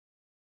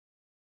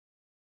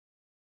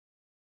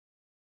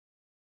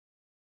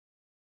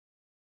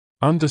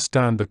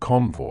Understand the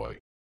convoy.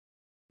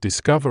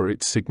 Discover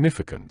its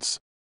significance.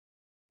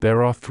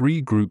 There are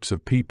three groups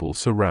of people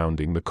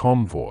surrounding the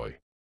convoy.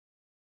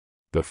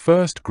 The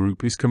first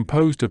group is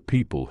composed of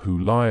people who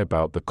lie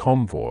about the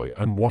convoy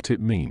and what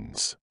it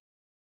means.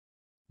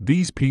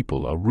 These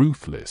people are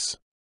ruthless.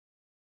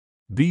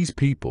 These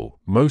people,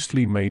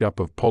 mostly made up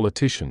of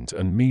politicians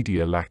and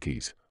media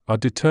lackeys, are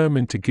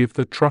determined to give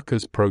the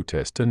truckers'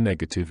 protest a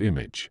negative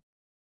image.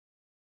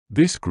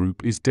 This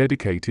group is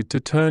dedicated to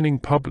turning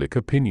public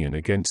opinion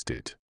against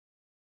it.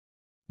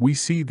 We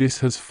see this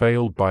has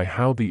failed by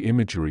how the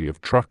imagery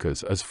of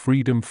truckers as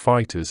freedom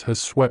fighters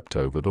has swept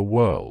over the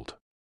world.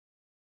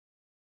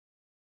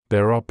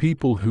 There are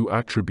people who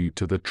attribute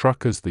to the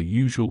truckers the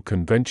usual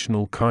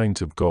conventional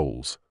kinds of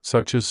goals,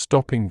 such as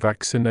stopping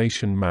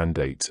vaccination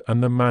mandates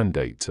and the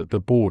mandates at the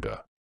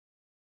border.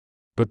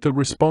 But the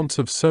response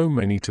of so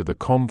many to the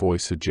convoy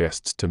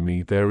suggests to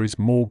me there is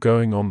more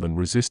going on than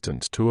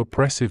resistance to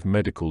oppressive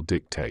medical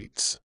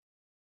dictates.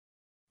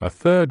 A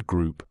third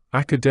group,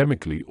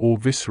 academically or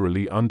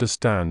viscerally,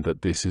 understand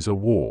that this is a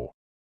war.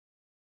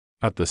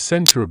 At the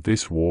center of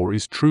this war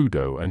is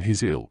Trudeau and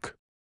his ilk.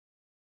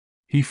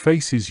 He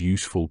faces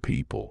useful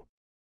people.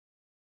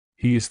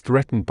 He is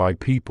threatened by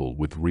people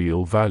with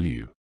real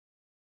value.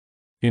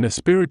 In a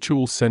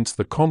spiritual sense,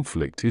 the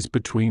conflict is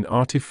between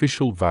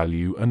artificial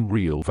value and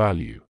real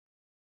value.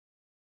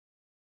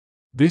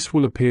 This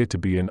will appear to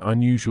be an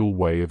unusual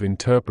way of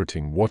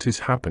interpreting what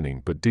is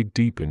happening, but dig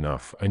deep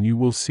enough and you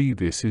will see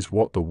this is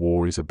what the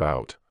war is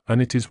about,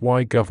 and it is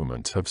why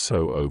governments have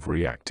so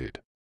overreacted.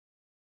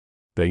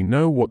 They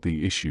know what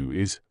the issue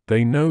is,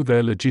 they know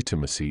their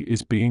legitimacy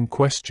is being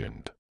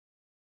questioned.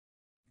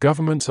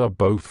 Governments are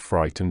both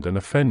frightened and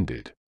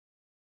offended.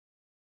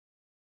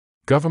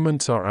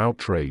 Governments are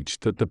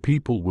outraged that the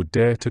people would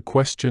dare to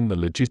question the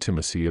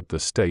legitimacy of the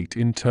state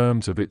in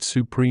terms of its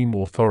supreme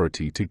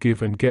authority to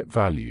give and get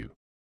value.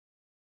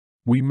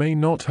 We may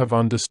not have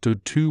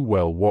understood too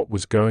well what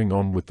was going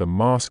on with the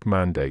mask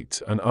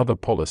mandates and other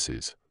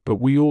policies, but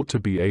we ought to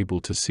be able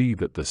to see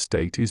that the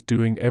state is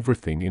doing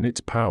everything in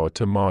its power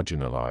to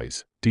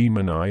marginalize,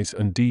 demonize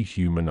and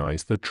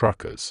dehumanize the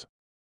truckers.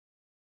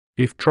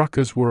 If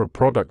truckers were a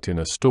product in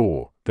a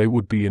store, they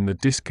would be in the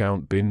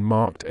discount bin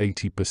marked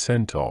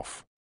 80%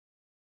 off.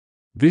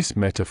 This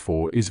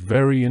metaphor is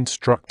very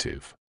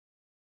instructive.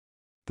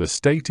 The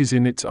state is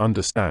in its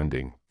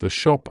understanding, the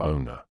shop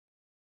owner.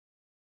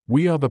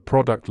 We are the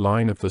product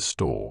line of the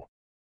store.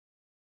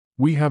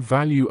 We have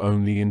value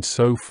only in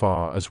so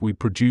far as we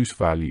produce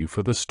value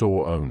for the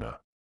store owner.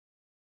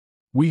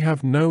 We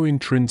have no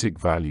intrinsic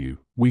value,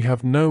 we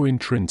have no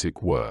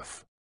intrinsic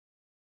worth.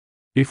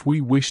 If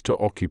we wish to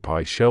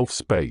occupy shelf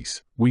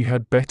space, we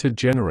had better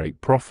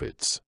generate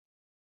profits.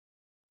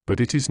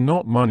 But it is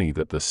not money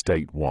that the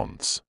state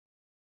wants.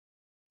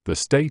 The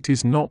state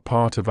is not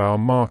part of our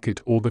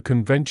market or the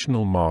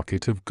conventional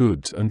market of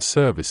goods and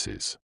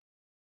services.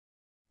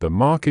 The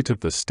market of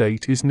the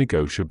state is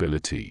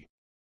negotiability.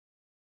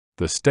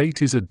 The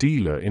state is a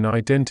dealer in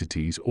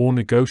identities or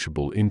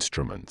negotiable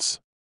instruments.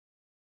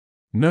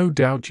 No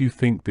doubt you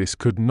think this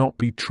could not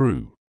be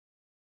true.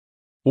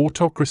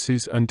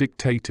 Autocracies and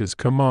dictators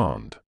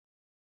command.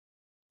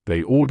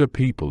 They order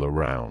people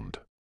around.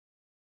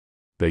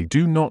 They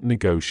do not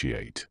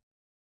negotiate.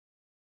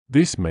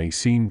 This may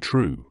seem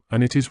true,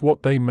 and it is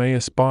what they may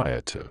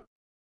aspire to.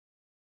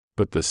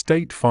 But the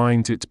state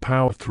finds its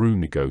power through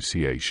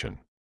negotiation.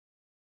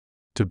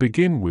 To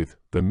begin with,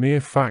 the mere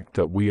fact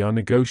that we are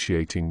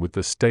negotiating with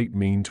the state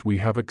means we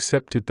have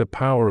accepted the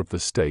power of the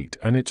state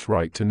and its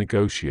right to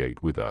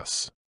negotiate with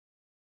us.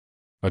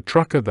 A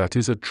trucker that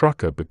is a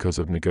trucker because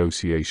of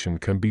negotiation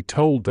can be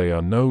told they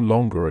are no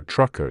longer a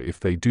trucker if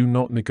they do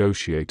not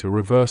negotiate a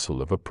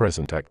reversal of a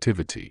present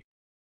activity.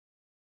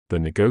 The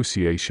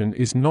negotiation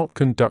is not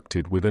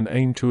conducted with an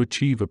aim to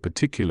achieve a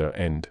particular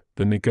end,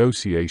 the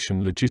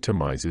negotiation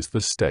legitimizes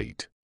the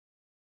state.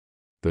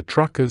 The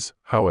truckers,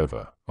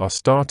 however, are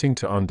starting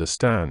to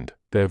understand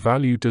their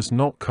value does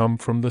not come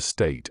from the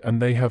state and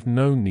they have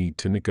no need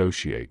to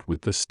negotiate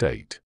with the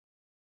state.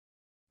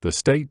 The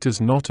state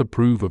does not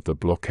approve of the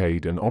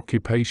blockade and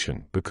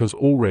occupation because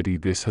already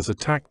this has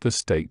attacked the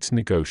state's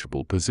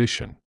negotiable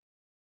position.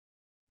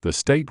 The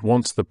state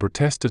wants the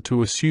protester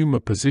to assume a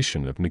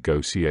position of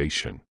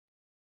negotiation.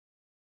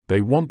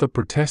 They want the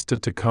protester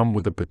to come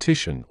with a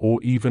petition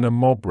or even a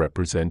mob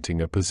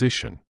representing a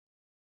position.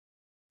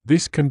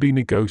 This can be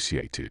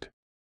negotiated.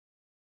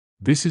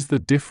 This is the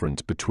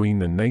difference between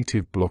the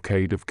native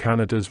blockade of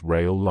Canada's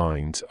rail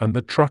lines and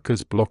the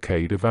truckers'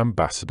 blockade of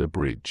Ambassador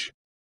Bridge.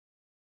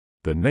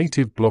 The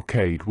native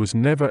blockade was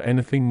never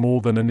anything more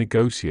than a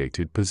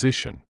negotiated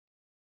position.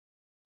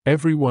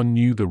 Everyone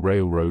knew the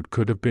railroad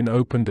could have been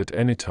opened at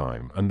any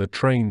time and the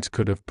trains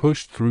could have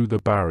pushed through the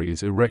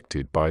barriers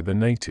erected by the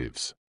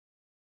natives.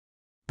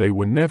 They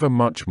were never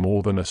much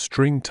more than a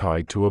string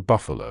tied to a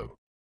buffalo.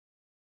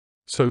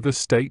 So the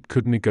state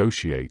could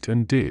negotiate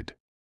and did.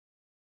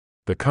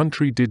 The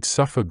country did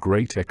suffer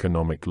great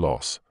economic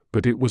loss,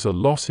 but it was a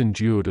loss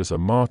endured as a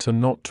martyr,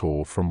 not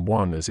tore from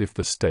one as if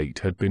the state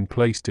had been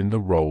placed in the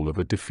role of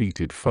a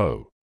defeated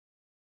foe.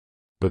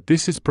 But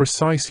this is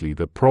precisely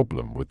the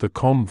problem with the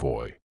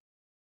convoy.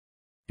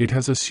 It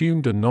has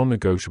assumed a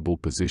non-negotiable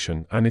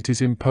position, and it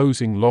is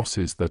imposing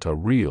losses that are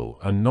real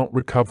and not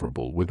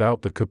recoverable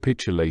without the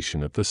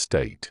capitulation of the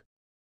state.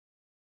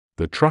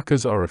 The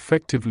truckers are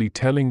effectively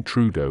telling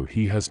Trudeau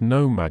he has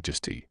no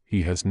majesty,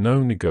 he has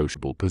no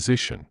negotiable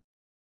position.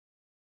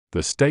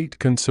 The state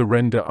can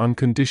surrender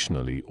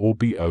unconditionally or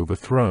be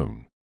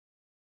overthrown.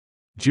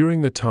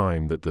 During the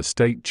time that the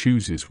state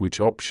chooses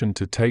which option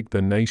to take,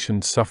 the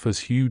nation suffers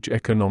huge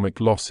economic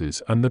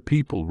losses, and the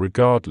people,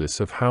 regardless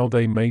of how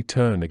they may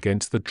turn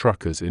against the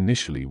truckers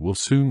initially, will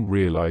soon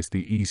realize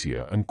the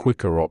easier and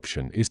quicker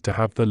option is to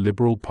have the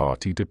Liberal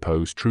Party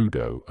depose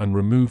Trudeau and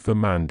remove the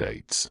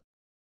mandates.